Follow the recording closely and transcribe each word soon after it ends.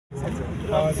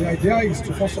The idea is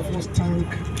to first of all thank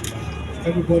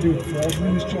everybody involved,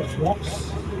 Ministry of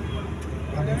Works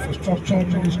and Infrastructure,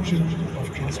 Ministry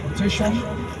of Transportation,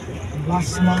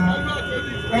 last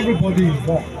mile, everybody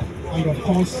involved, and of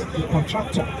course the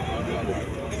contractor,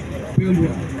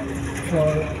 Building,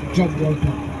 for job well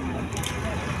done.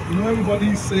 You know,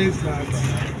 everybody says that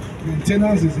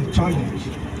maintenance is a challenge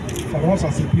for us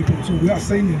as a people. So we are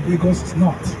saying in Lagos it's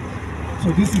not.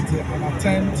 So this is an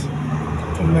attempt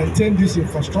to maintain this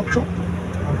infrastructure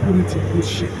and put it in good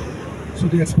shape. So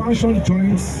the expansion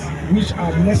joints, which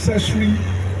are necessary,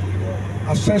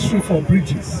 accessory for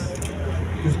bridges,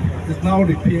 is now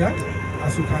repaired.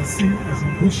 As you can see, it's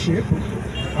in good shape.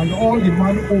 And all the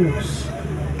manholes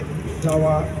that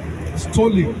were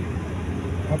stolen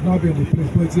have now been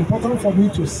replaced. But it's important for me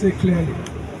to say clearly.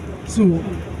 So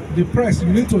the press, you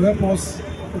need to help us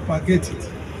propagate it.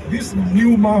 These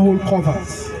new manhole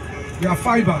covers, they are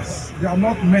fibers, they are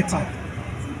not metal.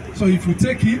 So if you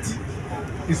take it,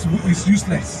 it's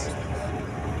useless.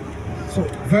 So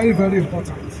very, very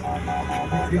important.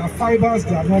 They are fibers,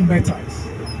 they are not metals.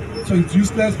 So it's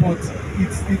useless, but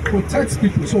it protects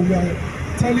people. So we are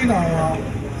telling our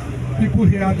people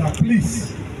here that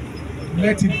please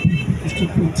let it be. It's to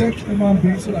protect human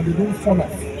beings so that they don't fall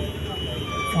off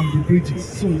from the bridges.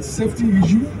 So it's a safety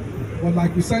issue, but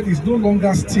like we said, it's no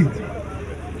longer steel.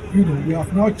 You know, we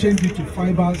have now changed it to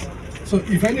fibers. So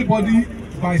if anybody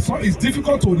it's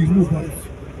difficult to remove, but if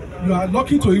you are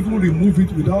lucky to even remove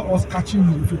it without us catching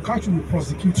you. If you catch you, we'll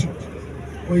prosecute you.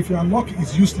 But if you are lucky,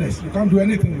 it's useless. You can't do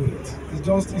anything with it.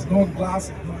 It's not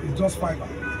glass, it's just fiber.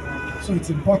 So it's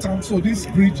important. So this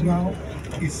bridge now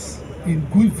is in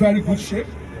very good shape.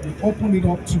 We opened it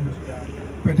up to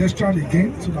pedestrian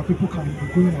again so that people can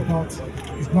be going about.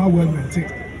 It's now well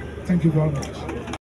maintained. Thank you very much.